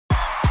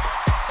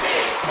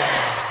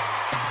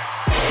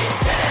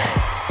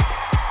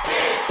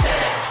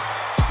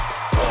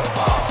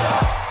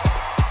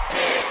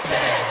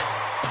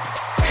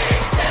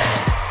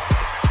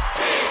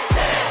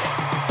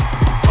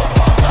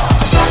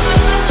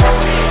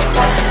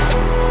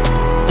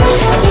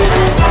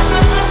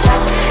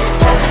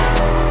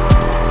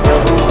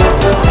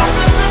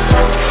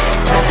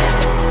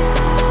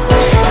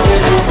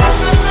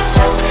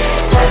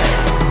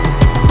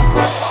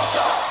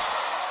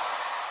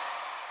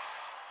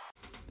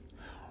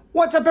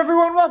What's up,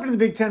 everyone? Welcome to the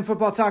Big Ten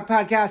Football Talk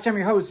Podcast. I'm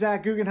your host,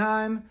 Zach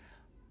Guggenheim.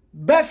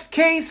 Best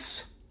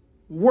case,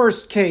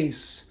 worst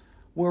case.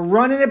 We're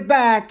running it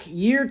back.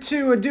 Year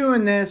 2 of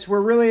doing this.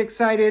 We're really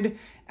excited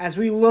as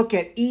we look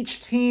at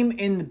each team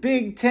in the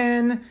Big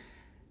Ten.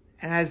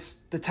 And as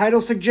the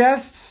title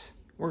suggests,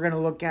 we're going to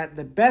look at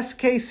the best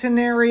case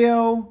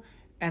scenario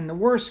and the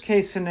worst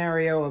case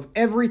scenario of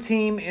every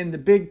team in the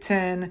Big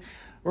Ten.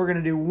 We're going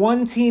to do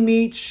one team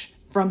each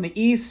from the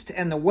East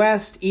and the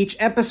West each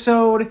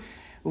episode.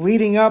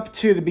 Leading up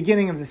to the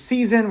beginning of the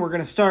season, we're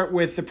going to start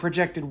with the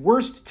projected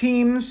worst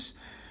teams,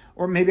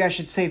 or maybe I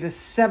should say the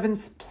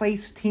 7th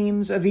place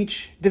teams of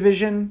each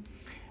division,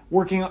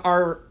 working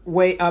our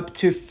way up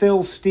to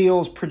Phil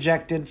Steele's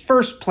projected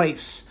first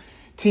place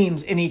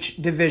teams in each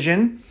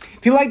division.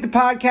 If you like the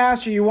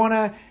podcast or you want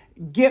to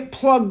get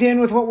plugged in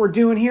with what we're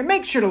doing here,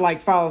 make sure to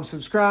like, follow, and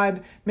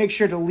subscribe. Make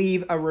sure to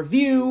leave a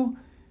review,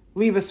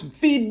 leave us some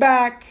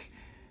feedback.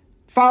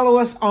 Follow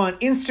us on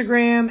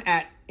Instagram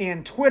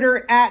and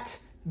Twitter at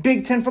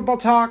Big Ten Football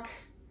Talk.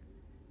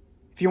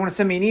 If you want to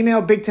send me an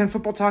email,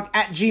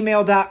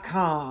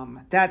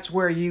 bigtenfootballtalk@gmail.com. That's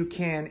where you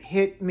can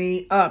hit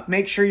me up.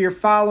 Make sure you're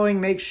following.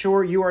 Make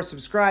sure you are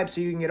subscribed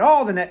so you can get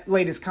all the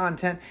latest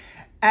content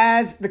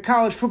as the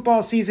college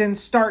football season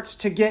starts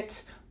to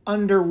get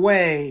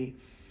underway.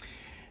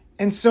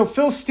 And so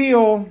Phil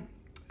Steele,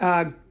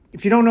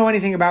 if you don't know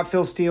anything about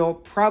Phil Steele,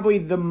 probably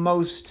the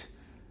most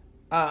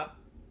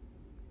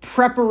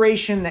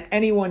preparation that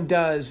anyone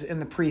does in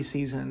the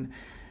preseason.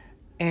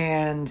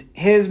 And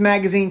his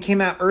magazine came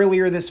out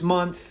earlier this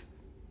month,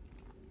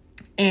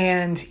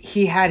 and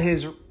he had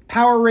his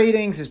power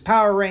ratings, his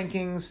power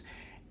rankings,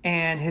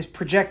 and his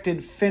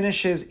projected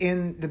finishes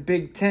in the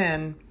Big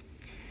Ten.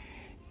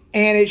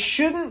 And it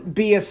shouldn't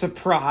be a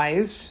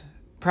surprise,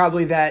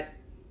 probably, that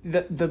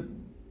the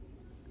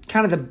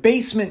kind of the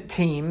basement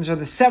teams or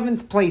the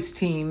 7th place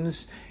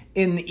teams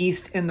in the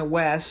East and the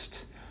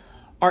West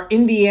are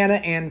Indiana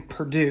and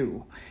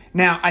Purdue.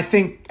 Now, I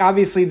think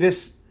obviously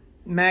this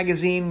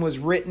magazine was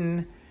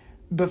written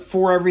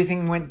before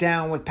everything went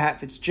down with Pat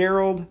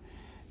Fitzgerald,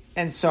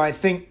 and so I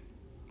think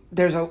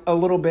there's a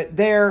little bit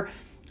there.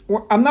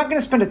 I'm not going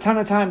to spend a ton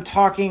of time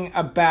talking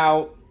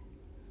about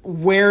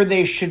where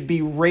they should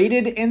be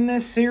rated in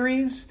this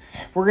series.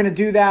 We're going to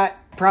do that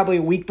probably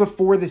a week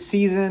before the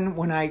season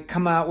when I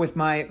come out with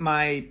my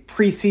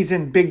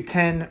preseason Big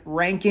Ten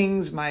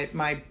rankings,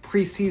 my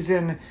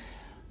preseason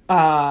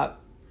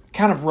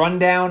kind of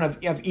rundown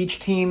of each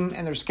team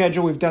and their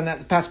schedule. We've done that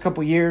the past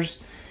couple years.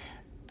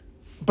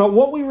 But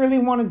what we really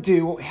want to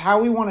do,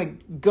 how we want to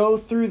go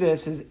through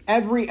this is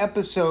every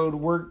episode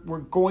we're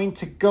going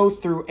to go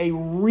through a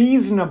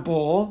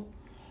reasonable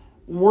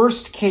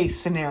worst case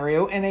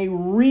scenario and a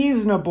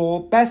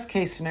reasonable best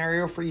case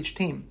scenario for each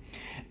team.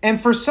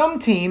 And for some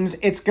teams,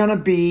 it's going to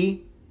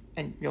be,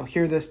 and you'll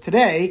hear this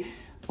today,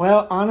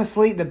 well,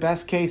 honestly, the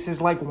best case is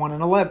like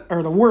 1-11,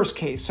 or the worst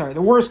case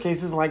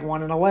is like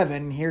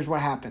 1-11. Here's what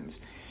happens.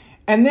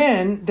 And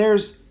then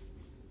there's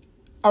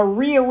a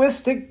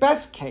realistic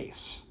best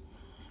case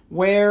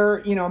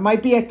where, it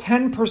might be a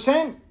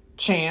 10%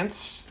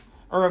 chance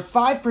or a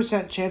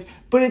 5% chance,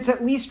 but it's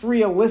at least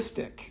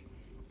realistic.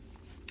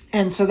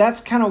 And so that's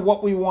kind of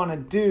what we want to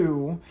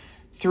do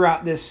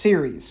throughout this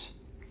series.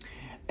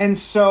 And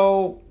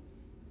so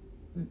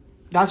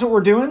that's what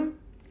we're doing.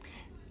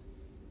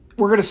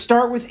 We're going to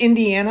start with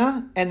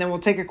Indiana, and then we'll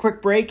take a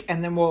quick break,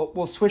 and then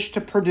we'll switch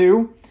to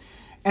Purdue.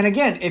 And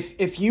again,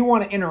 if you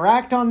want to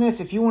interact on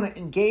this, if you want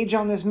to engage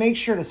on this, make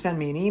sure to send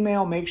me an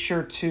email. Make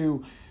sure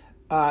to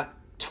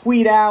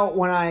tweet out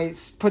when I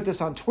put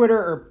this on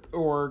Twitter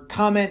or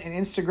comment on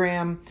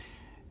Instagram.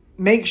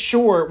 Make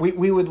sure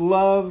we would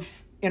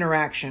love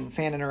interaction,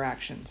 fan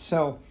interaction.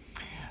 So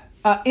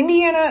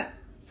Indiana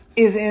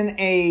is in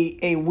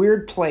a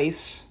weird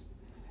place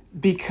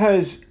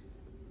because,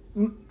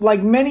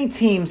 like many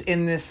teams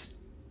in this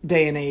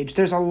day and age,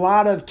 there's a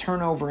lot of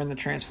turnover in the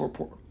transfer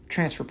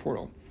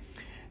portal.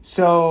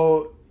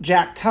 So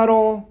Jack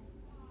Tuttle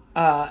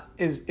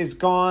is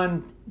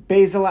gone.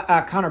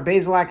 Connor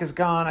Bazelak is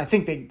gone. I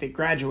think they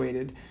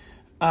graduated.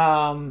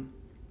 Dasan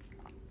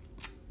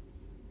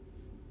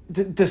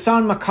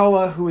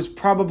McCullough, who is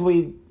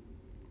probably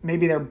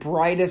maybe their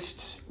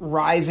brightest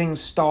rising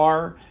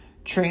star,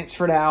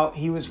 transferred out.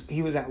 He was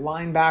at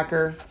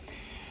linebacker.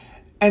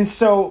 And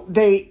so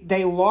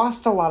they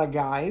lost a lot of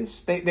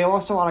guys. They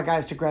lost a lot of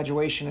guys to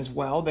graduation as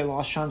well. They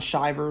lost Sean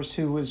Shivers,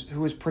 who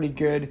was pretty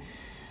good.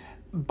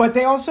 But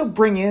they also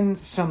bring in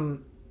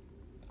some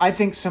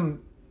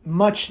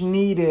much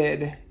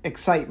needed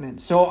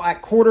excitement. So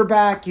at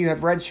quarterback, you have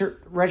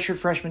redshirt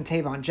freshman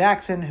Tavon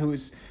Jackson,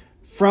 who's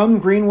from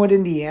Greenwood,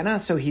 Indiana.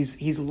 So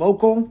he's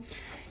local.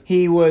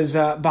 He was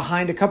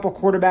behind a couple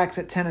quarterbacks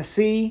at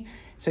Tennessee.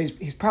 So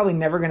he's probably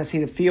never going to see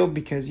the field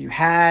because you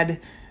have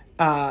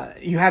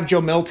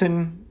Joe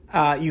Milton,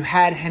 you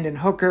had Hendon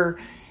Hooker.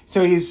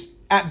 So he's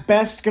at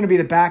best going to be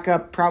the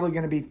backup, probably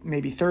going to be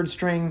maybe third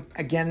string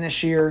again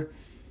this year.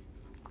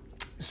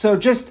 So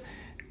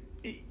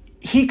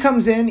he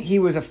comes in. He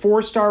was a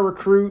 4-star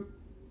recruit,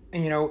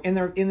 in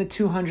the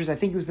 200s. I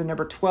think he was the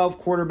number 12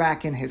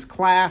 quarterback in his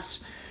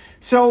class.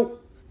 So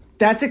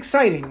that's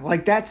exciting.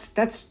 Like that's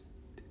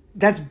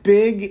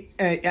big,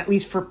 at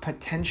least for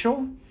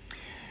potential.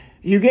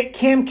 You get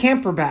Cam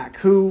Camper back,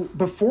 who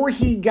before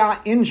he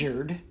got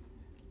injured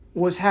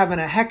was having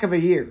a heck of a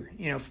year.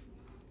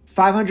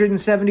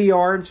 570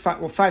 yards,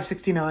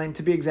 569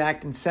 to be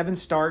exact, in 7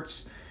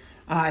 starts.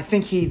 I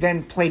think he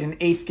then played an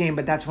 8th game,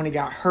 but that's when he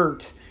got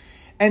hurt.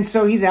 And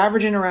so he's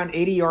averaging around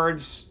 80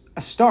 yards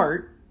a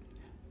start.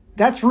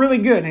 That's really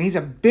good. And he's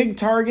a big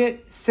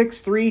target,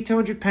 6'3",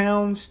 200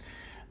 pounds.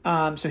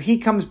 So he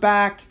comes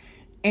back.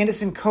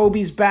 Anderson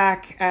Kobe's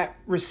back at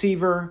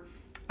receiver.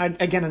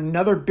 Again,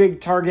 another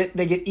big target.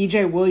 They get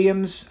E.J.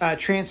 Williams,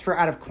 transfer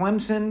out of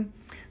Clemson,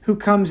 who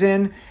comes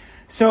in.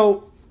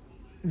 So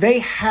they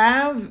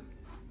have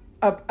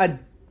a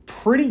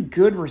pretty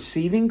good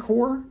receiving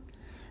core.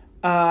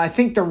 I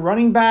think the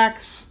running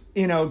backs,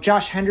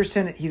 Josh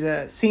Henderson, he's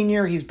a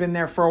senior. He's been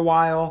there for a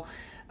while.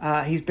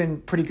 He's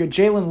been pretty good.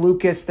 Jalen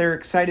Lucas, they're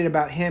excited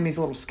about him. He's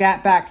a little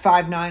scat back,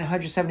 5'9",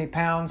 170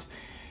 pounds.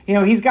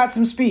 He's got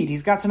some speed.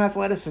 He's got some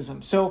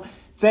athleticism. So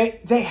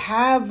they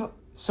have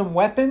some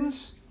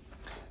weapons.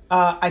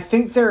 I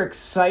think they're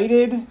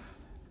excited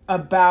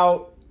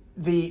about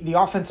the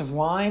offensive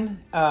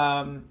line.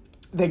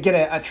 They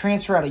get a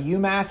transfer out of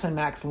UMass and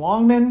Max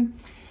Longman.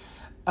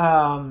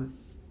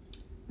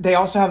 They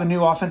also have a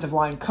new offensive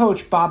line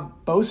coach.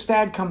 Bob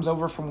Bostad comes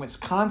over from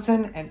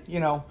Wisconsin. And,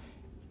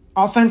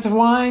 offensive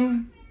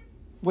line,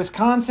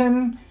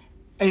 Wisconsin,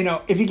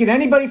 if you get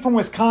anybody from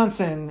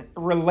Wisconsin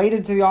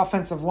related to the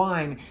offensive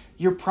line,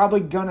 you're probably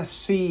going to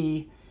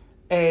see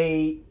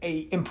a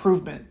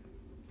improvement.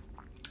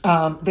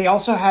 They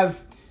also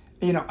have,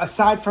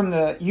 aside from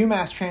the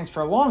UMass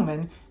transfer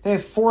Longman, they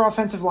have 4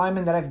 offensive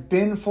linemen that have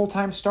been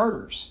full-time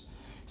starters.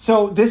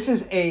 So this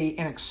is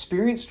an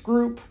experienced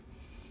group.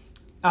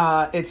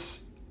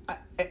 It's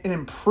an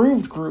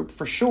improved group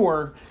for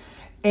sure.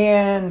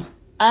 And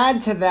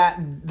add to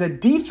that the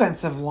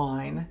defensive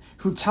line,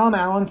 who Tom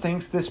Allen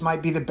thinks this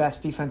might be the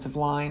best defensive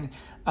line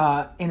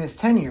in his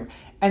tenure.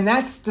 And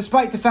that's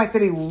despite the fact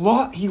that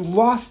he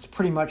lost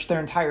pretty much their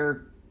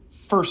entire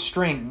first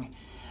string.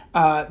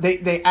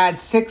 They add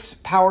 6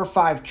 Power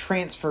 5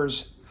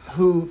 transfers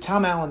who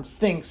Tom Allen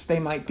thinks they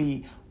might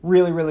be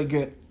really, really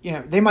good.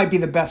 They might be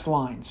the best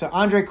line. So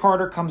Andre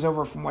Carter comes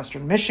over from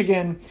Western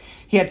Michigan.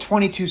 He had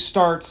 22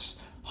 starts,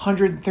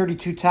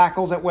 132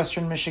 tackles at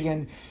Western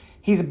Michigan.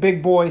 He's a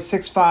big boy,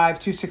 6'5",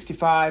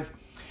 265.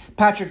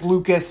 Patrick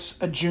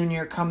Lucas, a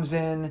junior, comes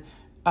in.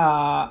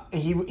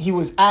 He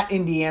was at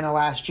Indiana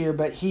last year,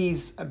 but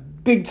he's a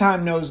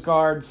big-time nose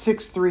guard,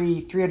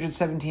 6'3",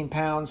 317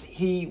 pounds.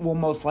 He will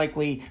most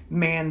likely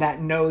man that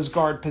nose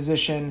guard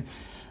position.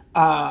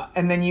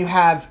 And then you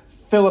have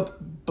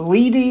Philip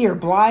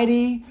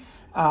Blidey.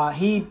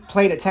 He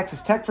played at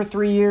Texas Tech for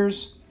 3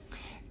 years.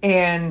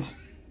 And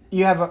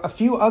you have a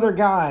few other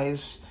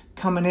guys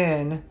coming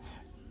in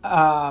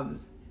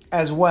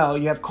as well.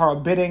 You have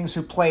Carl Biddings,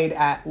 who played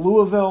at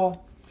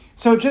Louisville.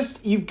 So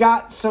you've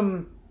got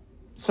some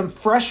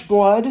fresh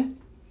blood.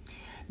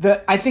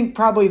 I think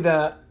probably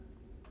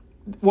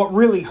what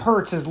really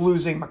hurts is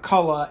losing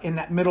McCullough in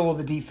that middle of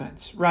the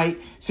defense,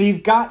 right? So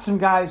you've got some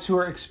guys who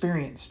are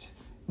experienced.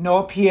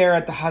 Noah Pierre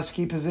at the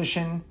Husky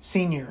position,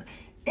 senior.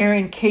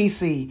 Aaron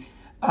Casey,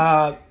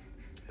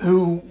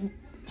 who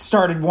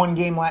started one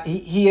game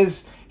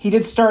he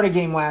did start a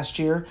game last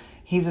year.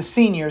 He's a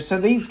senior. So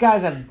these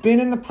guys have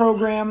been in the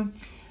program.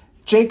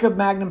 Jacob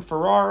Magnum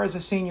Farrar is a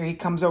senior. He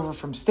comes over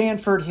from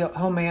Stanford.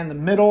 He'll man the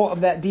middle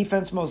of that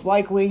defense most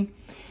likely.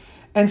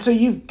 And so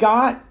you've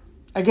got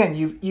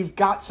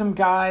some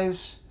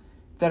guys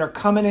that are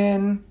coming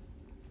in.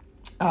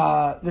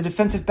 The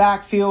defensive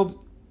backfield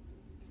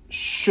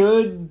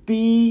should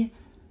be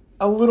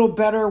a little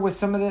better with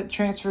some of the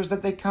transfers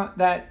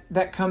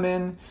that come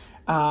in.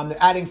 They're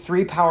adding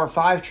 3 Power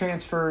 5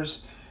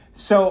 transfers.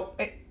 So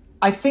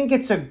I think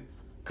it's a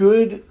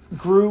good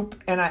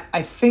group, and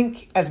I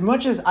think as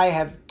much as I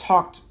have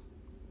talked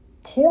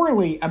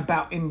poorly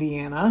about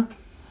Indiana,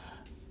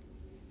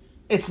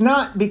 it's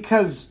not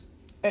because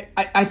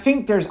I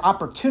think there's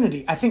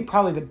opportunity. I think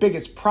probably the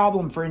biggest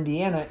problem for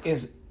Indiana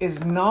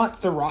is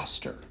not the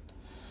roster,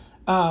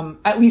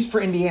 at least for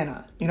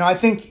Indiana. I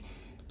think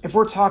if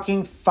we're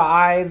talking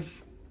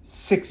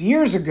 5-6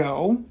 years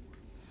ago,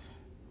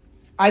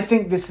 I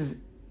think this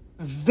is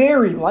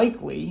very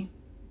likely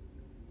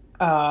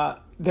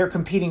they're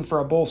competing for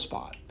a bowl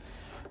spot.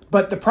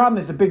 But the problem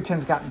is the Big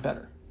Ten's gotten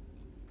better.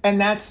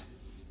 And that's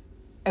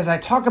as I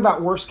talk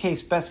about worst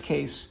case, best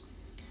case,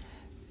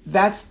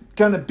 that's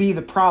going to be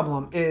the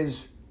problem.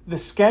 Is the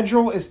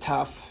schedule is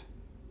tough,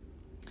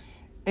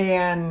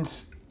 and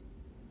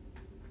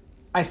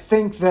I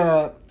think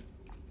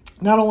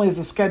not only is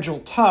the schedule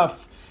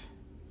tough,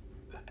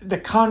 the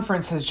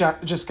conference has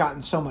just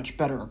gotten so much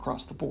better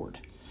across the board.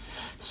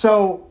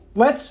 So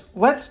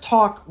let's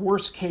talk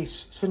worst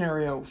case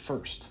scenario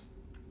first.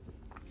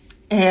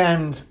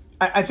 And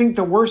I think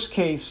the worst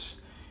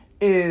case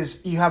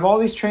is you have all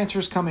these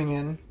transfers coming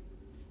in.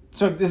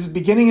 So this is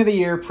beginning of the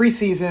year,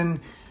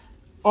 preseason,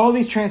 all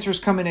these transfers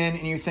coming in,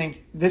 and you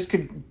think this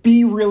could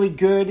be really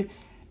good,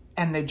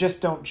 and they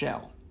just don't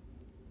gel.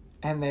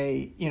 And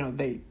they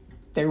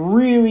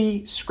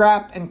really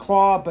scrap and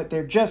claw, but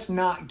they're just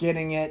not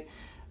getting it.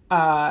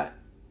 Taven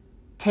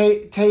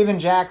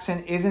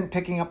Jackson isn't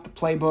picking up the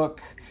playbook.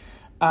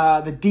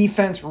 The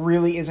defense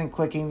really isn't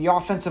clicking. The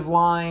offensive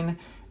line,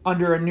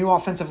 under a new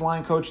offensive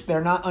line coach,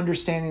 they're not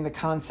understanding the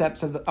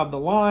concepts of the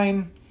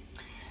line.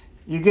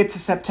 You get to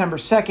September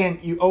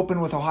 2nd, you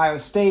open with Ohio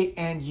State,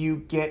 and you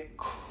get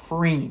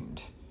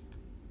creamed.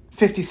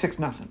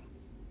 56-0.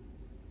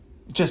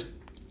 Just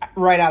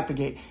right out the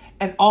gate.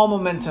 And all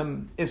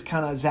momentum is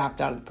kind of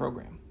zapped out of the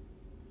program.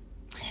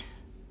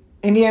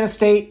 Indiana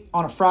State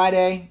on a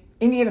Friday.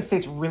 Indiana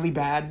State's really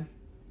bad.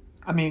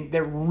 I mean,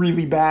 they're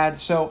really bad.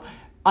 So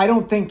I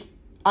think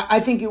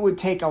it would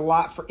take a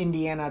lot for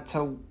Indiana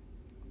to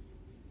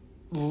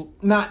win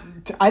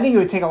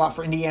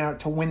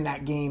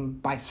that game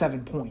by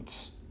 7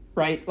 points,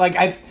 right?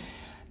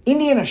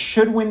 Indiana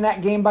should win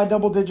that game by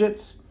double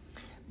digits.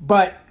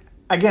 But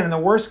again, in the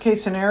worst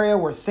case scenario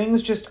where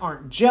things just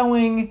aren't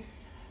gelling,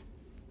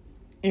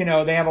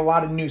 they have a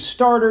lot of new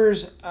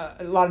starters,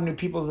 a lot of new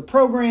people to the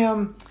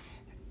program.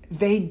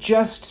 They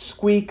just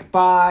squeak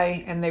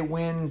by and they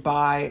win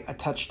by a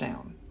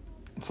touchdown.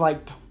 It's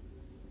like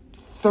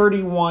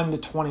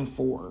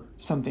 31-24,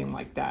 something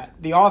like that.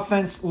 The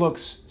offense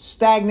looks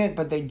stagnant,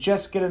 but they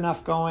just get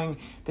enough going.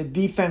 The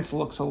defense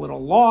looks a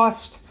little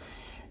lost.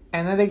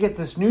 And then they get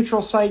this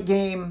neutral site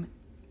game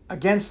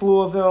against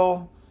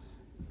Louisville,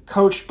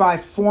 coached by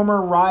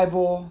former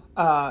rival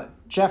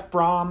Jeff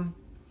Brom.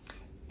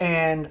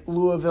 And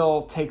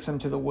Louisville takes them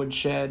to the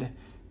woodshed,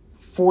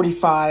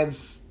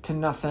 45-0,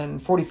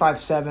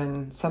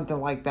 45-7,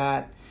 something like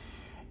that.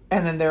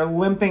 And then they're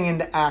limping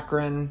into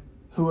Akron,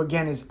 who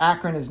again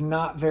Akron is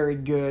not very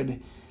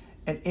good,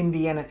 and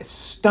Indiana is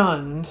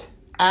stunned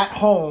at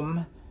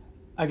home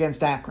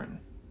against Akron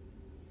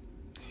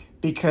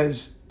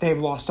because they've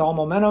lost all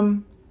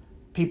momentum.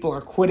 People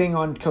are quitting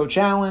on Coach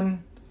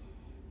Allen.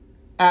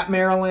 At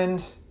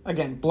Maryland,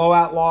 again,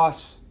 blowout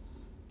loss.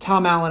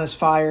 Tom Allen is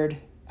fired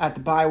at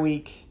the bye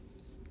week,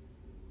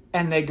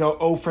 and they go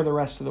 0 for the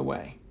rest of the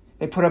way.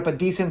 They put up a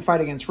decent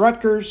fight against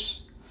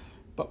Rutgers,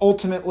 but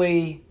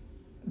ultimately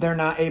they're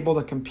not able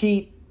to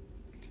compete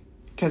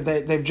because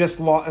they've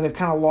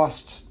kind of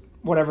lost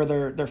whatever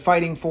they're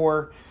fighting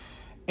for,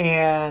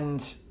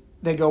 and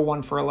they go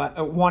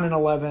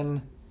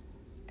 1-11,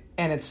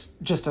 and it's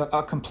just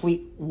a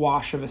complete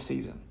wash of a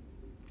season.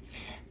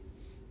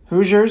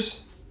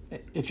 Hoosiers,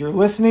 if you're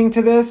listening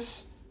to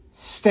this,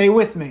 stay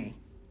with me.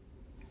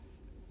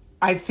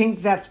 I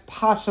think that's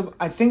possible.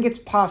 I think it's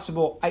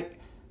possible. I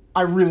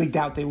really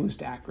doubt they lose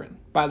to Akron,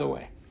 by the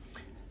way.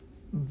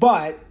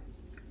 But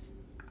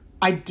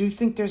I do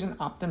think there's an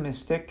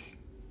optimistic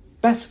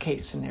best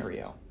case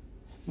scenario.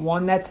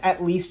 One that's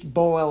at least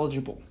bowl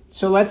eligible.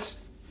 So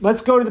let's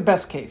go to the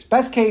best case.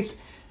 Best case,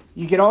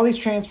 you get all these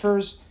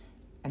transfers,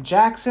 and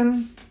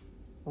Jackson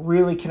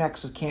really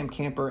connects with Cam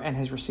Camper and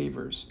his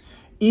receivers.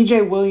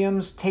 E.J.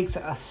 Williams takes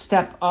a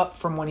step up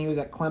from when he was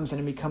at Clemson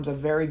and becomes a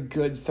very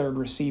good third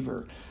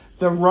receiver.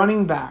 The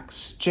running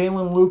backs,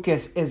 Jalen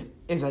Lucas is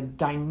a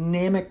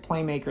dynamic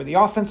playmaker. The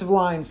offensive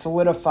line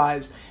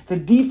solidifies. The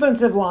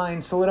defensive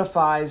line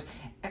solidifies.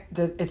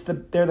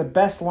 They're the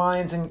best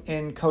lines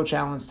in Coach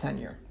Allen's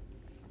tenure,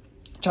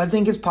 which I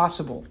think is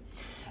possible.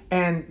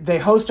 And they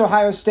host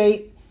Ohio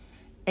State,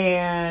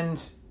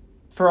 and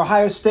for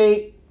Ohio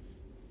State,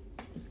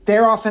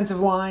 their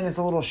offensive line is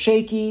a little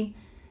shaky,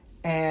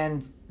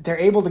 and they're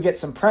able to get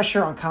some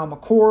pressure on Kyle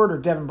McCord or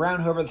Devin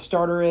Brown, whoever the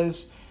starter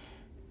is.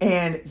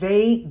 And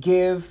they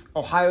give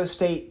Ohio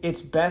State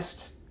its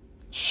best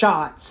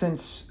shot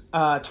since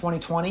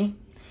 2020.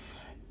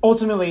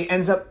 Ultimately,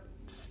 ends up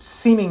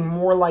seeming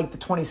more like the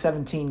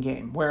 2017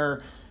 game,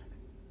 where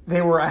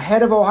they were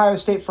ahead of Ohio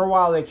State for a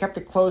while. They kept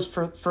it close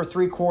for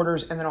 3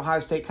 quarters, and then Ohio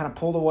State kind of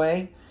pulled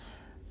away.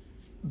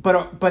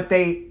 But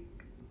they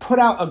put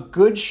out a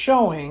good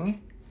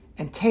showing,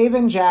 and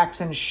Taven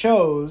Jackson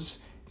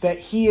shows that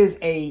he is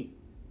a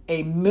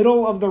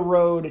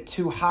middle-of-the-road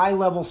to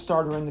high-level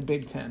starter in the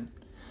Big Ten.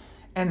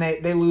 And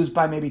they lose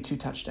by maybe 2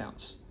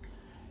 touchdowns.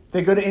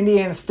 They go to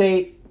Indiana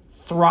State,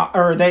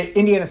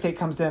 Indiana State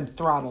comes to them,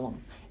 throttle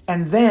them.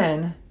 And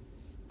then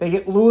they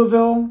get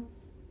Louisville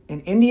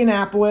in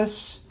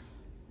Indianapolis.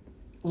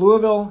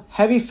 Louisville,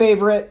 heavy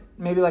favorite,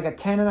 maybe like a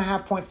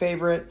 10.5-point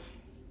favorite,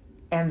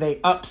 and they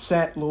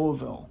upset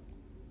Louisville.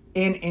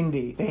 in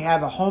Indy. They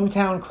have a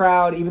hometown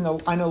crowd, even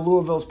though I know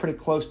Louisville's pretty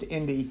close to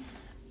Indy.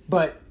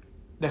 But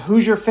the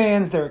Hoosier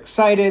fans, they're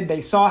excited.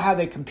 They saw how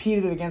they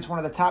competed against one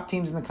of the top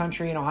teams in the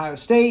country in Ohio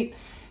State,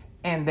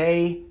 and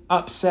they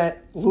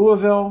upset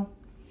Louisville,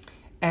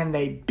 and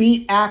they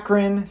beat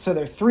Akron, so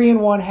they're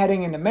 3-1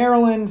 heading into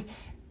Maryland.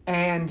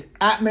 And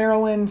at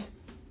Maryland,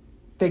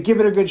 they give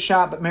it a good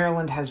shot, but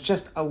Maryland has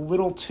just a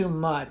little too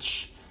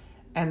much,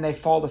 and they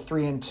fall to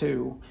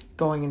 3-2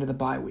 going into the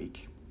bye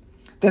week.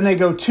 Then they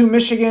go to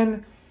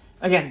Michigan.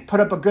 Again, put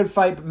up a good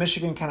fight, but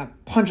Michigan kind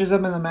of punches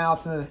them in the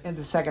mouth in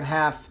the second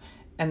half,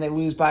 and they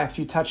lose by a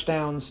few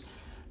touchdowns.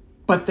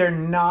 But they're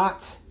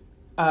not,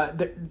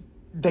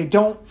 they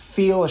don't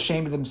feel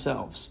ashamed of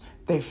themselves.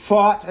 They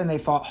fought, and they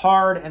fought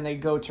hard, and they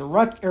go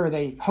to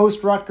they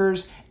host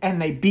Rutgers, and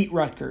they beat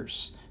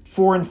Rutgers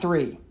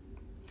 4-3.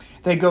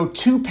 They go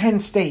to Penn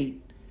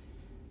State,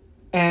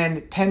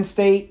 and Penn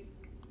State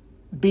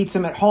beats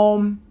them at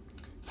home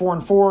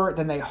 4-4.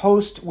 Then they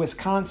host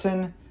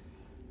Wisconsin.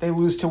 They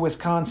lose to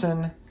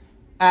Wisconsin.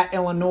 At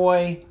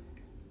Illinois,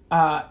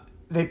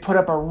 they put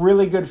up a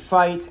really good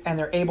fight, and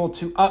they're able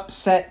to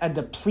upset a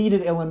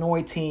depleted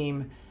Illinois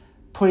team,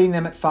 putting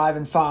them at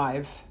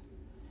 5-5.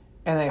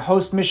 And they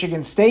host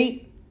Michigan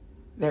State.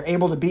 They're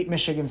able to beat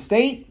Michigan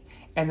State.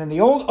 And then the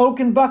old Oak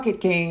and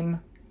Bucket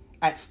game,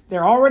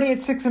 they're already at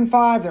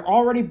 6-5. They're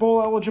already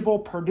bowl eligible.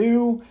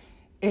 Purdue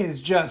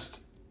is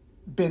just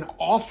been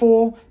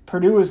awful.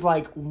 Purdue is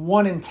like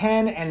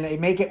 1-10, and they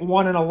make it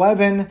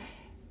 1-11.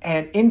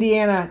 And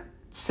Indiana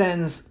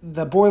sends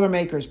the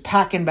Boilermakers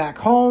packing back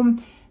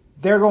home.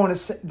 They're going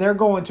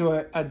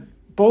to a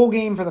bowl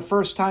game for the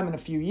first time in a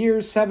few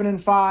years,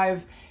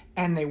 7-5,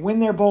 and they win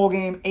their bowl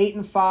game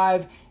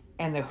 8-5.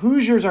 And the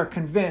Hoosiers are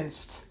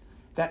convinced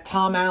that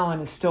Tom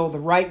Allen is still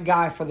the right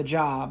guy for the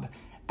job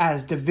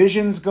as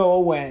divisions go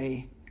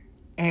away,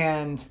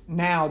 and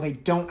now they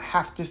don't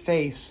have to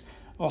face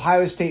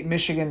Ohio State,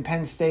 Michigan,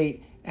 Penn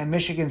State, and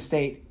Michigan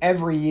State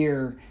every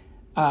year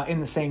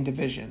in the same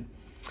division.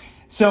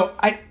 So,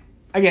 I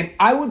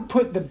would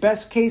put the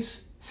best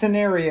case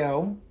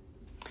scenario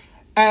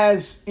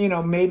as,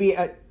 maybe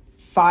a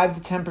 5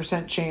 to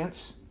 10%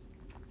 chance.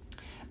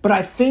 But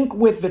I think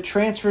with the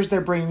transfers they're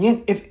bringing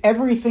in, if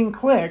everything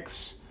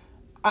clicks,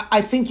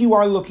 I think you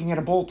are looking at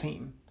a bowl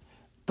team.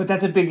 But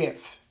that's a big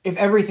if. If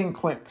everything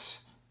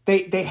clicks.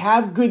 They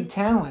have good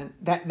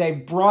talent that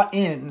they've brought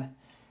in.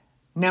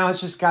 Now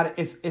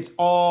it's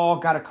all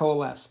got to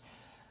coalesce.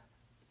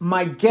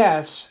 My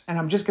guess, and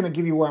I'm just going to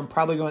give you where I'm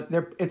probably going.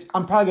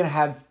 I'm probably going to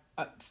have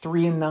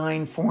 3-9,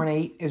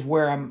 4-8 is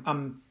where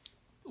I'm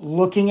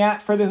looking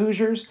at for the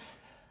Hoosiers.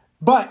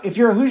 But if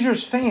you're a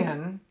Hoosiers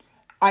fan,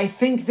 I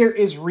think there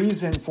is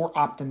reason for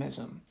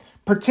optimism.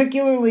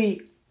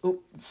 Particularly,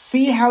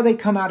 see how they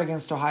come out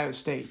against Ohio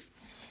State.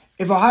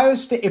 If Ohio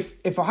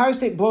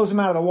State blows them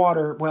out of the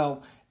water,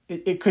 well,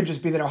 it could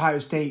just be that Ohio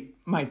State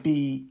might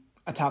be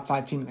a top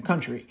 5 team in the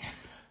country.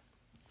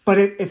 But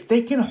if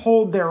they can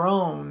hold their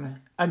own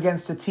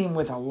against a team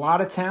with a lot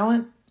of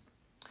talent,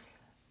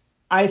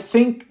 I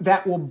think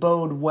that will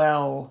bode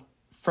well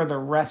for the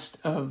rest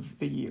of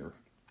the year.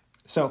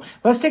 So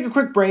let's take a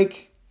quick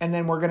break, and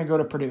then we're going to go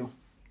to Purdue.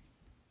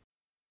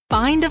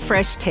 Find a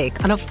fresh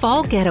take on a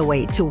fall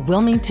getaway to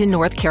Wilmington,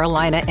 North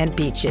Carolina and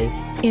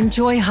beaches.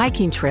 Enjoy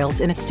hiking trails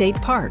in a state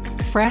park,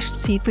 fresh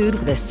seafood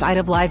with a side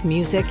of live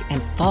music,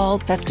 and fall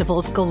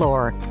festivals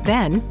galore.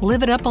 Then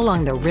live it up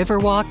along the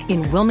Riverwalk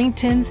in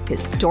Wilmington's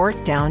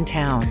historic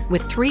downtown.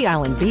 With 3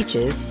 island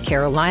beaches,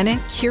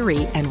 Carolina,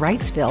 Curie, and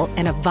Wrightsville,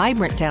 and a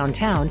vibrant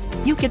downtown,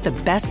 you get the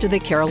best of the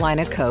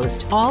Carolina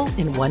coast all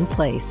in one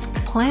place.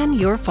 Plan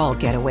your fall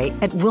getaway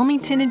at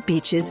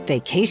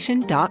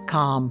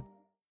WilmingtonandBeachesVacation.com.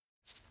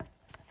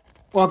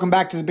 Welcome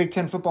back to the Big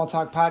Ten Football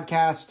Talk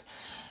podcast.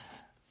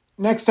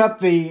 Next up,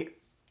 the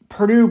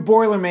Purdue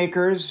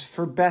Boilermakers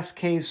for best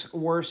case,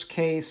 worst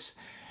case.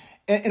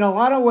 In a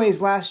lot of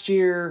ways, last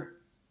year,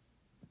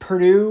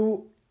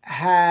 Purdue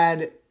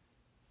had,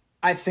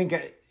 I think,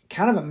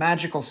 kind of a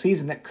magical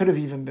season that could have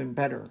even been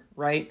better,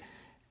 right?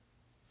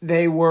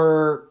 They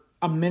were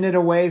a minute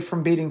away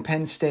from beating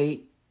Penn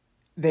State.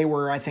 They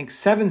were, I think,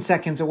 7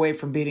 seconds away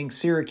from beating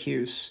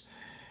Syracuse.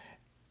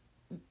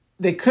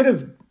 They could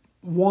have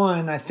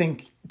won, I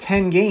think,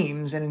 10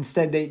 games, and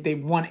instead they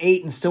won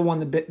 8 and still won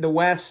the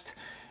West.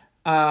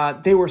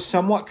 They were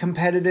somewhat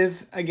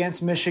competitive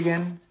against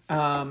Michigan.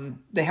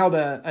 They held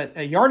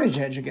a yardage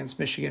edge against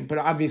Michigan, but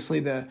obviously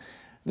the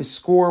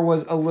score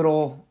was a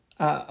little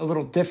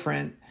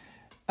different,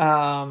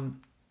 where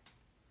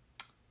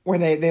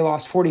they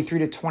lost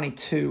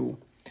 43-22.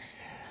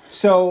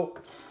 So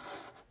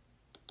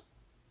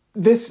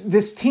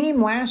this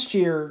team last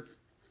year,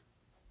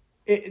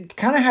 it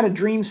kind of had a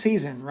dream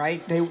season,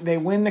 right? They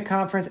win the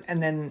conference,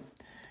 and then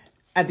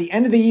at the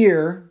end of the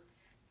year,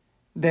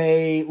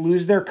 they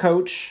lose their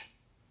coach,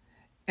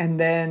 and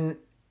then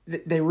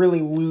they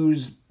really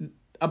lose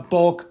a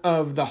bulk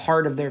of the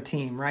heart of their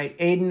team, right?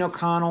 Aiden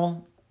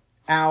O'Connell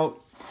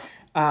out,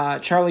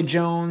 Charlie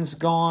Jones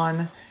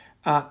gone,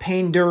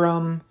 Payne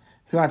Durham,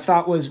 who I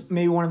thought was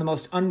maybe one of the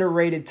most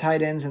underrated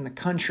tight ends in the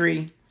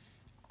country,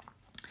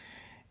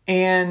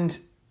 And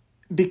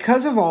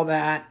because of all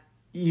that,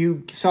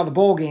 you saw the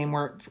bowl game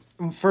where,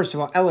 first of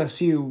all,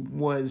 LSU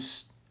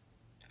was,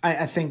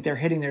 I think they're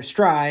hitting their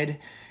stride,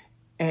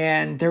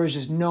 and there was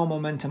just no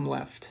momentum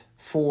left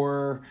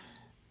for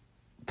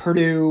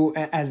Purdue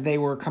as they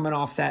were coming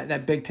off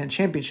that Big Ten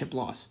championship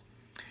loss.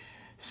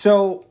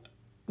 So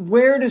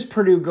where does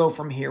Purdue go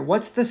from here?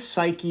 What's the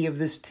psyche of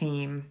this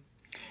team?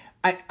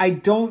 I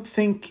don't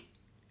think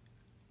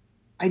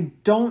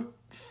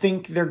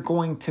they're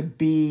going to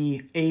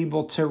be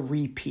able to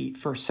repeat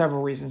for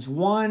several reasons.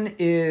 One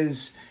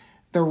is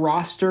the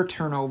roster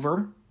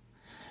turnover.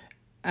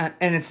 And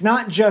it's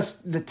not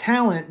just the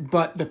talent,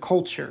 but the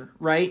culture,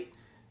 right?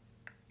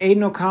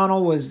 Aiden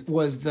O'Connell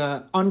was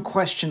the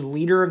unquestioned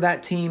leader of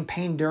that team.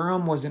 Payne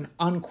Durham was an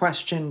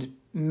unquestioned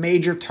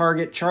major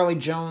target. Charlie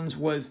Jones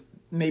was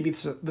maybe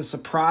the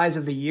surprise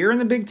of the year in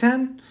the Big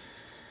Ten.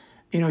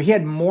 He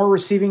had more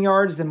receiving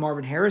yards than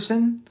Marvin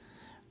Harrison.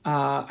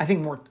 I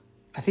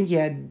think he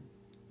had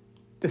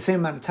the same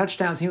amount of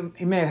touchdowns.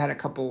 He may have had a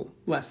couple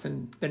less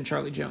than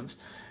Charlie Jones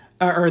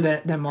or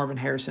than Marvin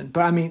Harrison.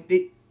 But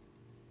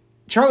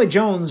Charlie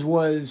Jones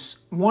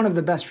was one of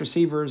the best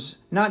receivers,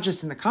 not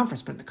just in the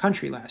conference, but in the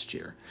country last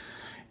year.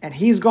 And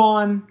he's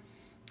gone.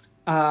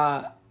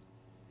 The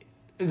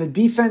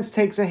defense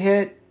takes a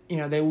hit.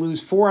 They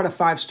lose 4 out of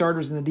 5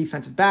 starters in the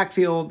defensive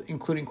backfield,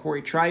 including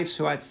Corey Trice,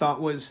 who I thought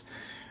was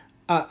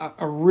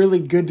a really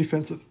good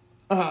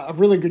a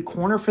really good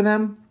corner for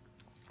them.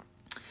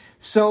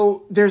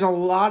 So there's a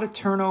lot of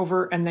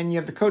turnover, and then you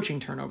have the coaching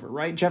turnover,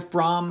 right? Jeff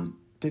Brom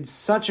did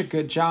such a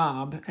good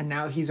job, and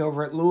now he's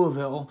over at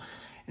Louisville.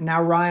 And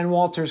now Ryan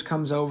Walters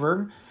comes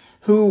over,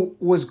 who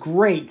was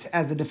great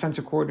as the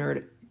defensive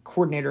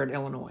coordinator at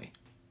Illinois,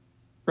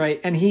 right?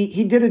 And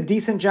he did a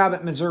decent job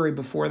at Missouri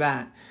before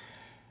that.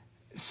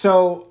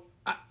 So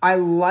I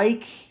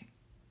like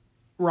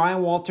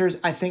Ryan Walters.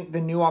 I think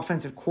the new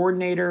offensive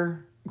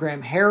coordinator,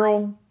 Graham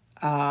Harrell,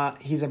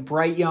 he's a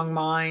bright young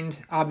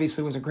mind,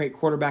 obviously was a great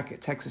quarterback at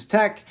Texas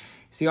Tech.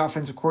 He's the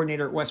offensive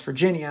coordinator at West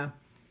Virginia.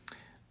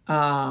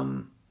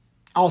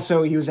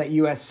 Also, he was at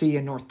USC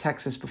in North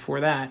Texas before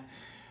that.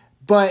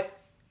 But,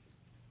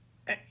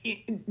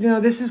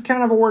 this is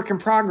kind of a work in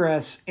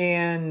progress.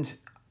 And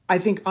I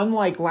think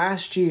unlike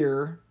last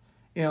year,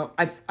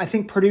 I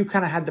think Purdue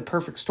kind of had the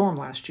perfect storm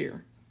last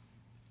year.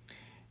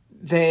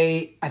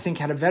 They, I think,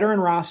 had a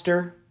veteran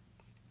roster.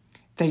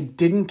 They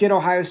didn't get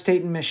Ohio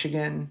State and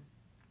Michigan.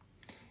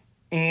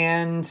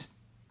 And,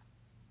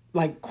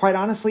 quite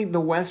honestly,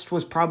 the West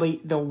was probably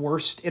the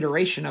worst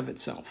iteration of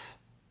itself,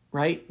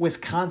 right?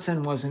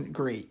 Wisconsin wasn't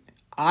great.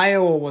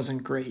 Iowa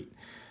wasn't great.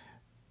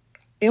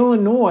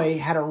 Illinois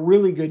had a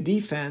really good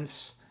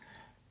defense.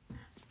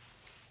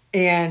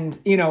 And,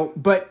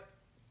 but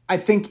I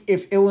think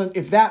if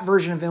that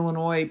version of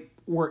Illinois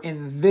were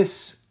in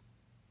this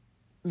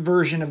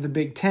version of the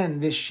Big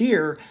Ten this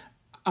year,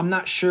 I'm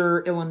not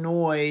sure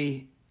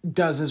Illinois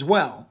does as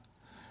well.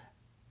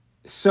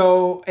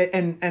 So,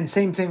 and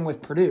same thing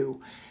with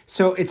Purdue.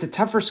 So it's a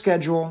tougher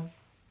schedule,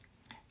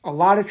 a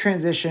lot of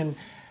transition.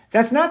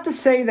 That's not to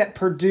say that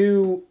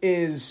Purdue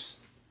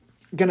is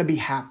going to be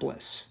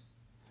hapless,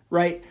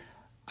 right?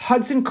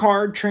 Hudson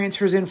Card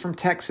transfers in from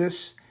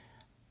Texas.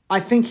 I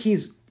think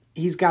he's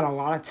got a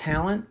lot of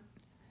talent.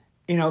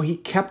 He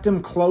kept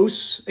him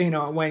close,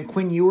 when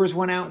Quinn Ewers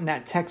went out in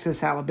that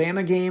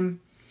Texas-Alabama game.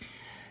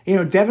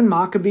 Devin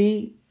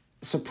Mockabee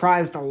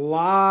surprised a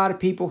lot of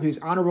people. He's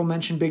honorable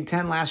mention Big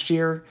Ten last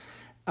year.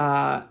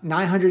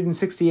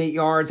 968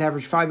 yards,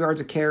 averaged 5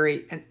 yards a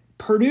carry. And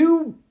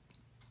Purdue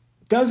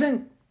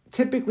doesn't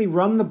typically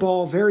run the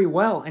ball very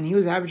well, and he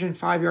was averaging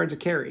 5 yards a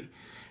carry.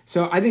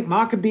 So I think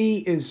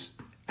Mockabee is,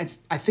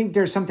 I think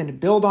there's something to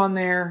build on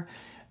there.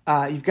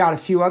 You've got a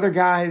few other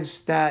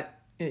guys that,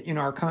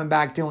 are coming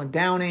back. Dylan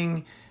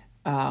Downing,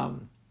 a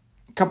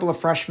couple of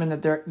freshmen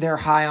that they're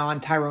high on.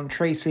 Tyrone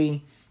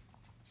Tracy's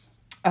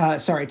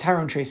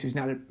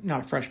not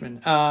a freshman.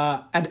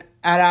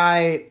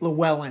 Adai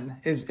Llewellyn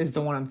is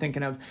the one I'm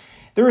thinking of.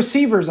 The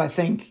receivers, I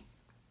think,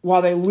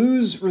 while they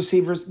lose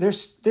receivers,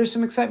 there's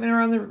some excitement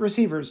around the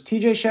receivers.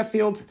 TJ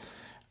Sheffield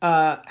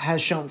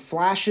has shown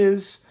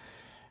flashes.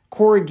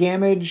 Corey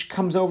Gamage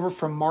comes over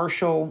from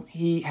Marshall.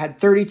 He had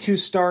 32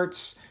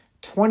 starts,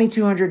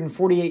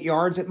 2,248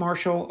 yards at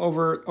Marshall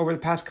over the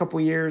past couple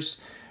years.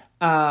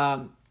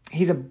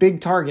 He's a big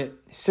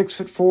target,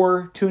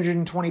 6'4",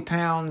 220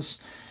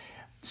 pounds.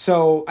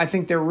 So I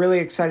think they're really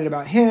excited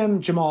about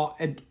him. Jamal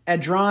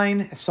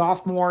Edrine, a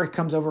sophomore,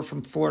 comes over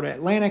from Florida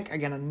Atlantic.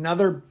 Again,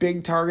 another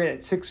big target at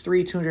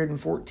 6'3",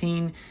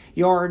 214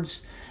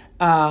 yards.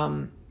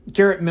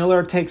 Garrett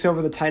Miller takes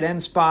over the tight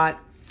end spot.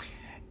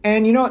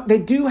 And, they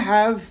do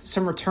have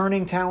some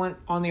returning talent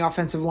on the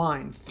offensive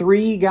line.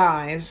 3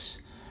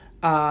 guys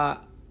come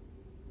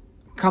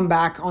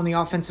back on the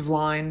offensive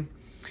line,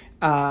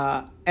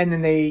 and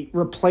then they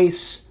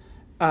replace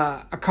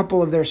a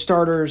couple of their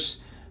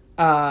starters,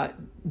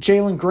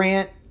 Jalen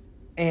Grant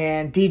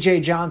and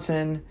DJ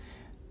Johnson,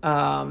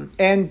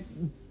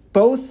 and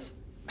both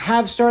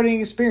have starting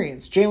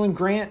experience. Jalen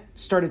Grant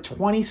started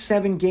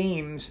 27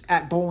 games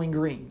at Bowling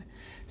Green.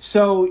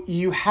 So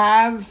you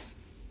have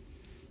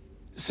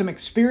some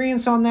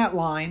experience on that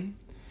line,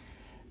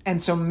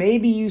 and so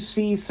maybe you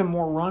see some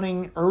more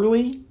running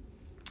early.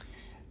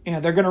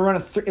 They're going to run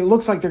it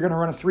looks like they're going to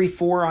run a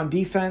 3-4 on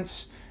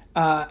defense.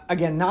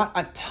 Again, not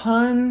a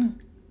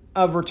ton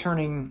of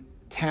returning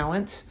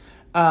talent.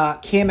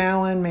 Cam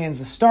Allen mans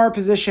the star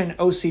position.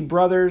 O.C.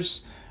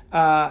 Brothers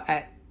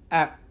at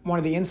one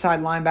of the inside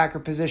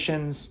linebacker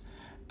positions.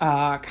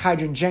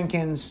 Kydron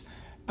Jenkins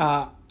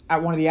at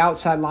one of the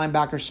outside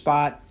linebacker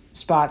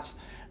spots.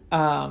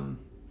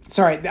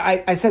 Sorry,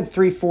 I said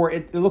 3-4.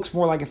 It looks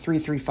more like a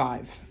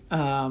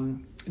 3-3-5.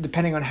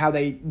 Depending on how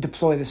they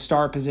deploy the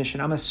star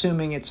position. I'm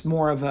assuming it's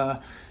more of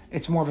a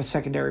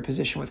secondary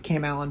position with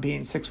Cam Allen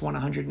being 6'1",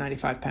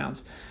 195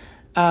 pounds.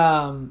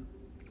 But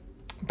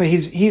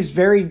he's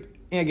very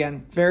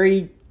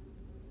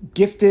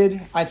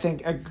gifted. I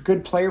think a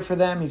good player for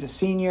them. He's a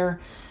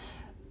senior.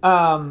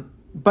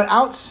 But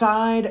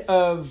outside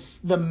of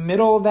the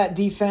middle of that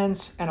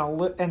defense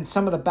and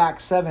some of the back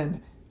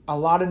seven, a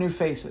lot of new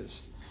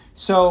faces.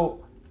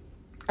 So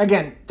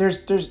again,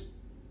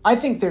 I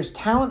think there's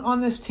talent on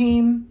this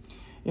team.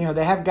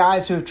 They have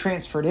guys who have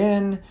transferred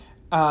in.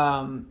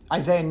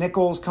 Isaiah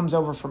Nichols comes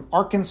over from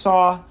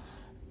Arkansas.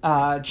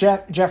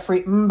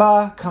 Jeffrey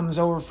Mba comes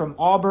over from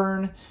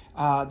Auburn.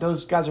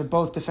 Those guys are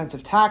both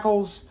defensive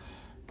tackles.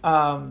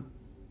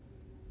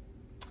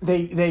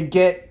 They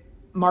get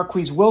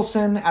Marquise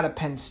Wilson out of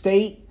Penn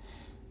State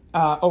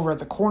over at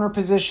the corner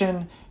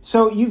position.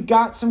 So you've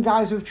got some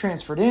guys who have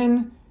transferred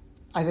in.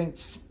 I think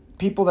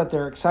people that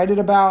they're excited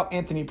about.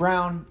 Anthony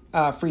Brown,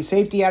 free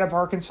safety out of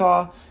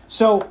Arkansas.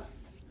 So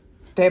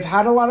they've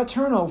had a lot of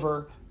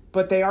turnover,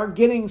 but they are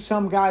getting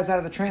some guys out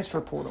of the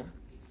transfer portal.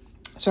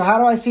 So how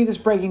do I see this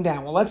breaking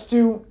down? Well, let's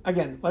do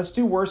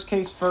worst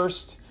case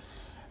first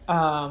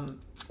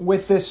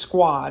with this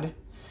squad.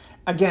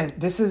 Again,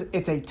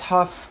 it's a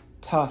tough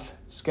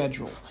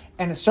schedule.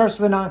 And it starts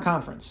with a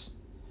non-conference.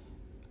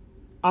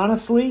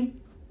 Honestly,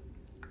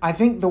 I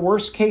think the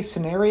worst case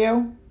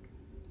scenario,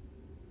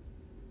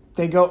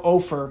 they go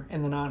 0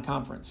 in the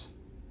non-conference.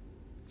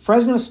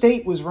 Fresno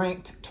State was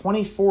ranked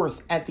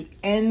 24th at the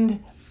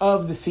end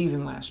of the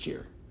season last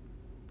year.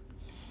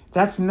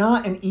 That's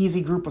not an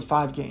easy group of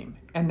 5 game,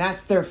 and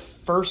that's their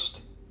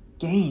first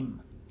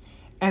game.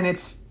 And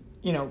it's,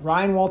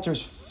 Ryan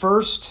Walters'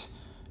 first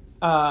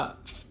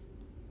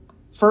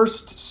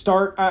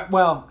start.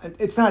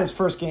 It's not his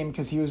first game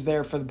because he was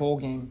there for the bowl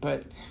game,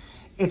 but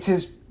it's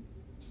his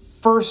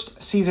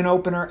first season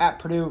opener at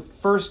Purdue,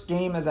 first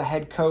game as a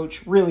head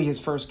coach, really his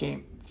first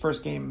game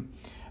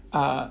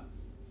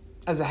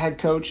as a head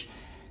coach.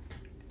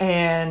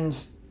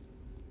 And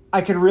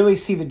I could really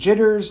see the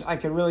jitters. I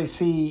could really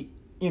see,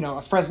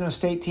 a Fresno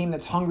State team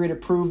that's hungry to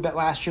prove that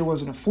last year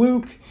wasn't a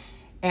fluke,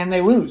 and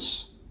they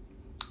lose.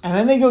 And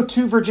then they go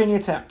to Virginia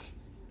Tech.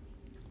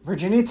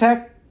 Virginia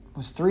Tech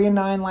was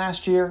 3-9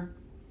 last year,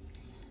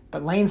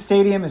 but Lane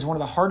Stadium is one of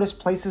the hardest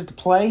places to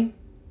play.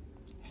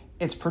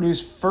 It's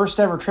Purdue's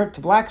first ever trip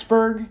to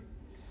Blacksburg.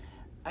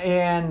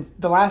 And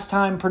the last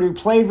time Purdue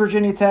played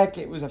Virginia Tech,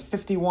 it was a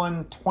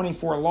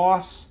 51-24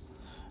 loss.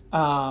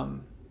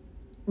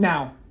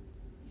 Now,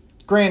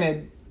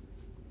 granted,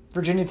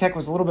 Virginia Tech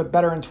was a little bit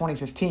better in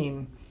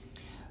 2015.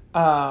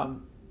 But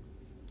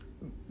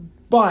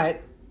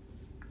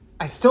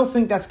I still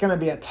think that's going to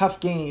be a tough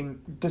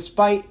game,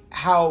 despite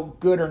how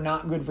good or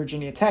not good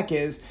Virginia Tech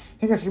is. I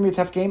think that's going to be a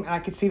tough game, and I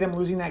could see them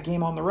losing that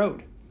game on the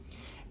road.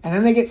 And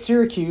then they get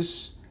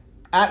Syracuse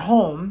at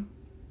home.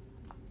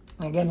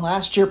 And again,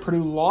 last year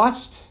Purdue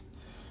lost.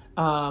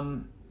 They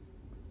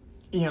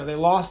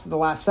lost at the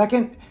last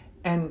second.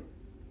 And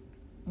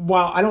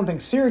while I don't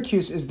think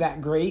Syracuse is that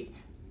great,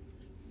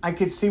 I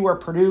could see where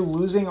Purdue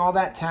losing all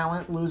that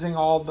talent, losing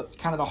all the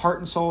kind of the heart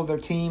and soul of their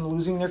team,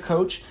 losing their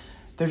coach.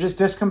 They're just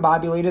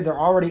discombobulated. They're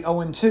already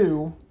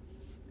 0-2,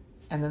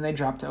 and then they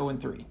drop to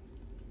 0-3.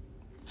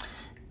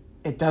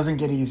 It doesn't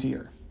get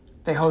easier.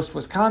 They host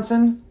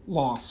Wisconsin,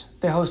 loss.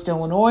 They host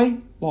Illinois,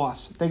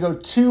 loss. They go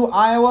to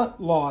Iowa,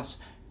 loss.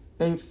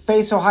 They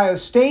face Ohio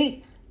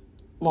State,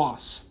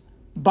 loss.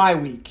 Bye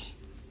week.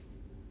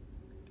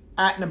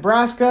 At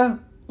Nebraska,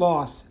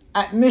 loss.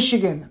 At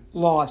Michigan,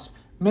 loss.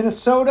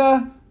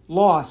 Minnesota,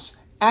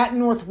 loss. At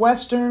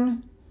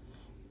Northwestern,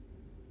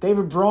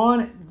 David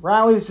Braun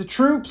rallies the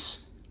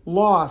troops,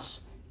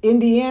 loss.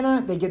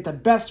 Indiana, they get the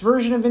best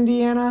version of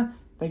Indiana,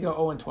 they go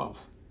 0-12.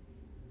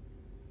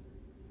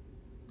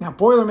 Now,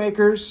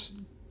 Boilermakers,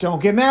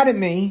 don't get mad at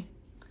me,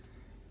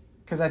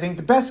 because I think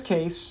the best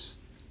case,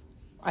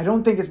 I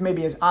don't think it's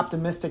maybe as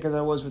optimistic as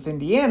I was with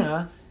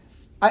Indiana.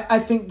 I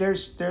think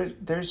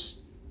there's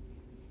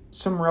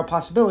some real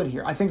possibility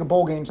here. I think a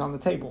bowl game's on the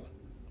table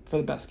for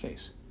the best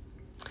case.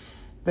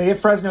 They get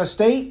Fresno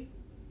State,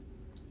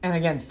 and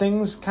again,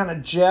 things kind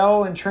of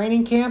gel in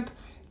training camp,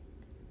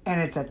 and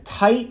it's a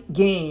tight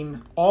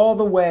game all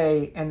the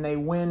way, and they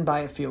win by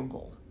a field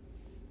goal.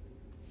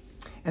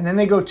 And then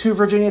they go to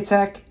Virginia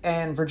Tech,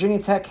 and Virginia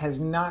Tech has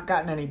not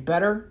gotten any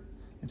better.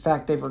 In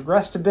fact, they've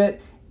regressed a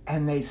bit,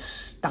 and they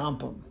stomp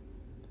them.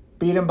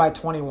 Beat them by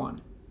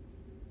 21.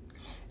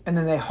 and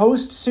then they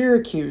host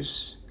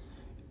Syracuse.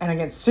 And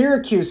again,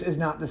 Syracuse is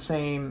not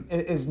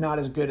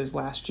as good as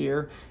last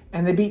year,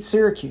 and they beat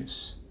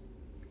Syracuse.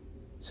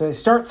 So they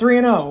start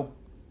 3-0,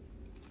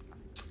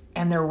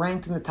 and they're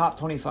ranked in the top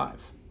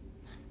 25.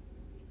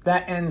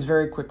 That ends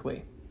very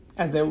quickly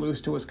as they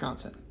lose to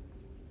Wisconsin.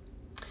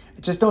 I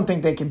just don't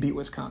think they can beat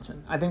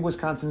Wisconsin. I think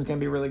Wisconsin's going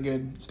to be really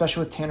good,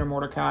 especially with Tanner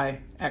Mordecai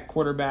at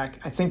quarterback.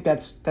 I think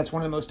that's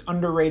one of the most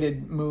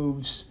underrated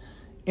moves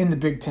in the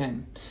Big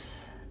Ten.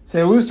 So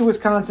they lose to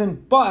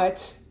Wisconsin,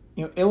 but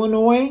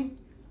Illinois,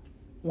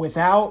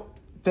 without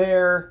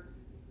their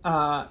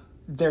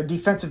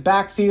defensive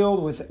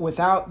backfield,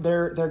 without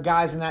their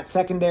guys in that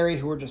secondary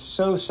who are just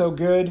so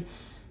good,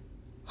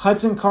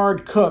 Hudson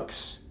Card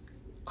Cooks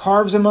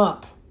carves them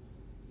up,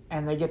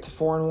 and they get to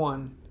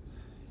 4-1.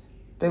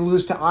 They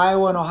lose to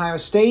Iowa and Ohio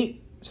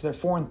State, so they're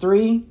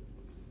 4-3.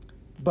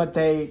 But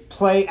they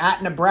play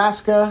at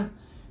Nebraska,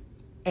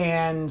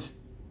 and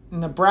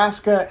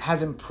Nebraska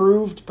has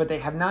improved, but they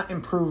have not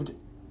improved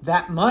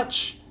that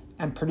much.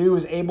 And Purdue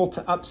is able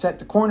to upset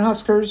the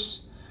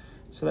Cornhuskers,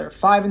 so they're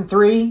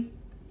 5-3.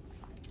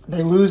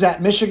 They lose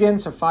at Michigan,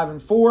 so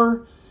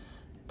 5-4.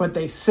 But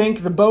they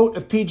sink the boat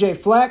of PJ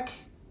Fleck,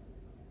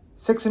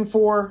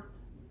 6-4.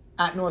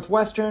 At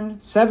Northwestern,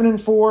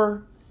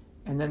 7-4.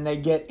 And then they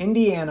get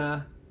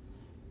Indiana,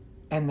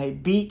 and they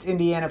beat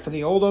Indiana for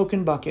the Old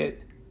Oaken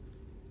Bucket.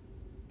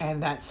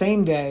 And that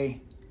same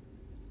day,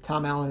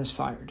 Tom Allen is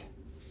fired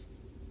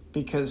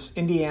because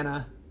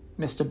Indiana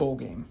missed a bowl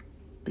game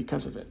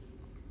because of it.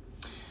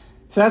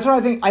 So that's what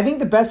I think. I think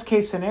the best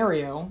case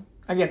scenario,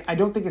 again, I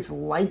don't think it's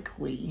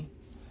likely.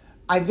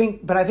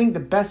 But I think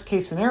the best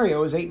case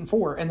scenario is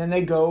 8-4, and then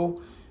they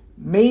go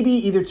maybe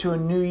either to a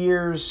New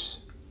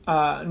Year's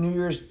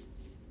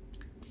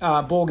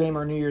bowl game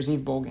or New Year's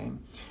Eve bowl game,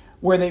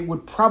 where they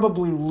would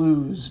probably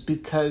lose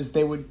because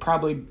they would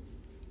probably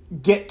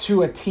get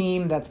to a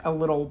team that's a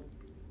little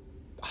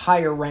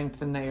higher ranked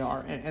than they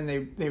are, and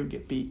they would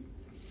get beat.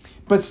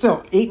 But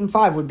still,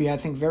 8-5 would be, I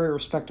think, very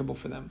respectable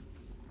for them.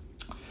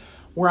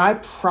 Where I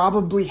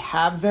probably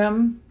have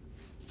them,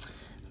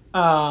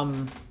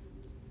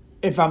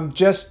 if I'm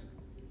just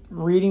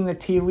reading the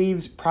tea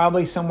leaves,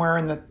 probably somewhere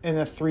in the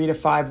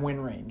 3-5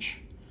 win range.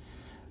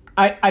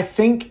 I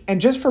think, and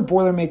just for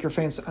Boilermaker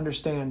fans to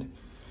understand,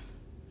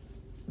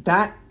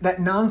 that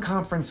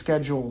non-conference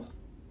schedule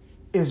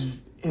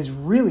is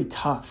really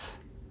tough.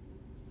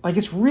 Like,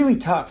 it's really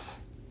tough.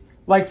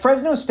 Like,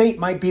 Fresno State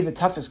might be the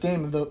toughest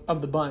game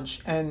of the bunch,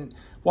 and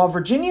while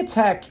Virginia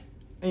Tech's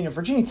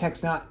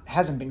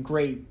hasn't been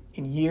great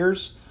in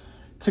years,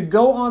 to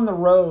go on the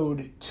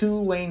road to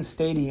Lane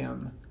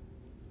Stadium,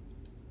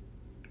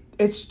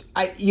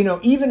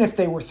 even if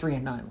they were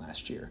 3-9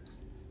 last year,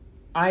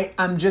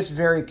 I'm just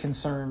very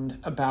concerned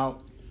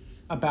about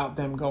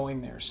them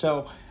going there.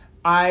 So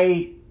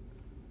I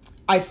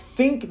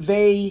think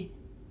they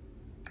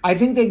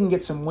can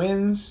get some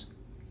wins.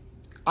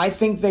 I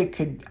think they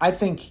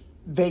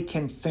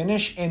can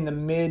finish in the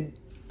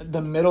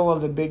middle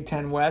of the Big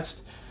Ten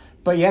West.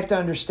 But you have to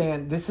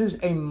understand, this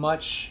is a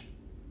much,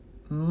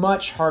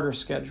 much harder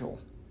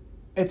schedule.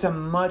 It's a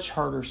much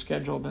harder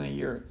schedule than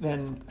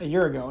a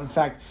year ago. In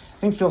fact, I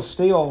think Phil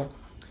Steele,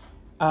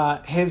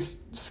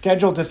 his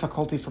schedule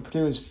difficulty for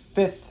Purdue is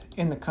 5th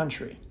in the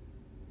country,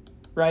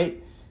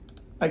 right?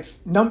 Like,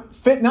 not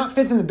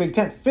 5th in the Big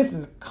Ten, 5th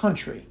in the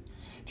country.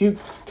 If you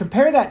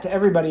compare that to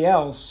everybody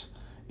else,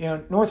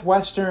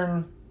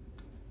 Northwestern,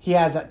 he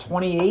has at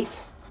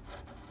 28.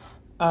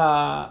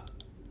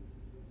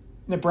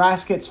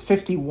 Nebraska, it's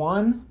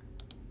 51.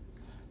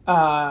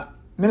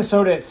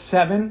 Minnesota, it's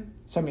 7.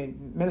 So,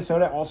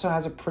 Minnesota also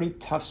has a pretty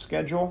tough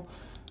schedule.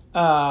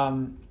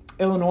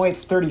 Illinois,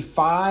 it's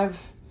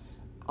 35.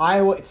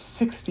 Iowa, it's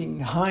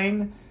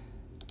 69.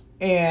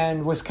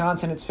 And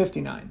Wisconsin, it's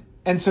 59.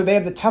 And so they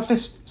have the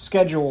toughest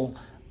schedule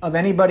of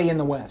anybody in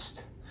the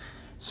West.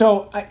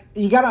 So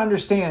you got to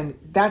understand,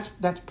 that's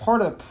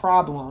part of the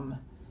problem.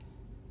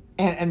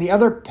 And the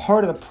other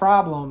part of the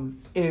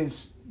problem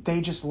is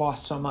they just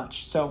lost so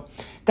much. So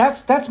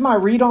that's my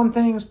read on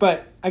things.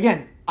 But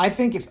again, I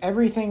think if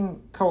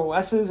everything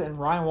coalesces and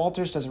Ryan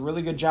Walters does a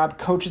really good job,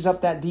 coaches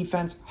up that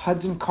defense,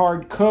 Hudson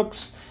Card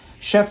cooks,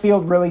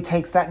 Sheffield really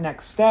takes that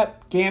next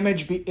step,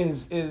 Gamage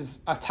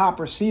is a top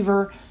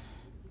receiver,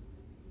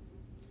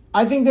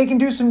 I think they can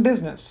do some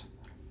business.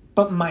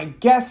 But my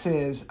guess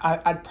is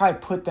I'd probably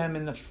put them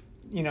in the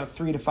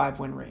 3-5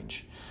 win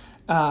range.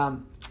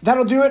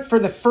 That'll do it for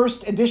the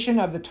first edition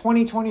of the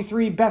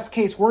 2023 Best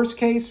Case, Worst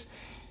Case.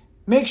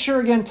 Make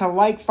sure, again, to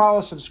like, follow,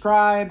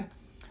 subscribe.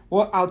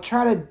 Well, I'll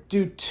try to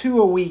do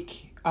 2 a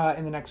week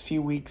in the next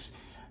few weeks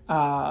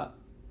up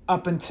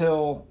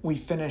until we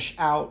finish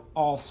out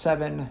all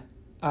 14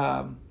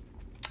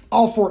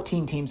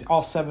 teams,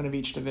 all 7 of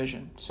each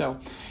division. So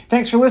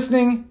thanks for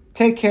listening.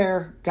 Take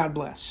care. God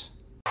bless.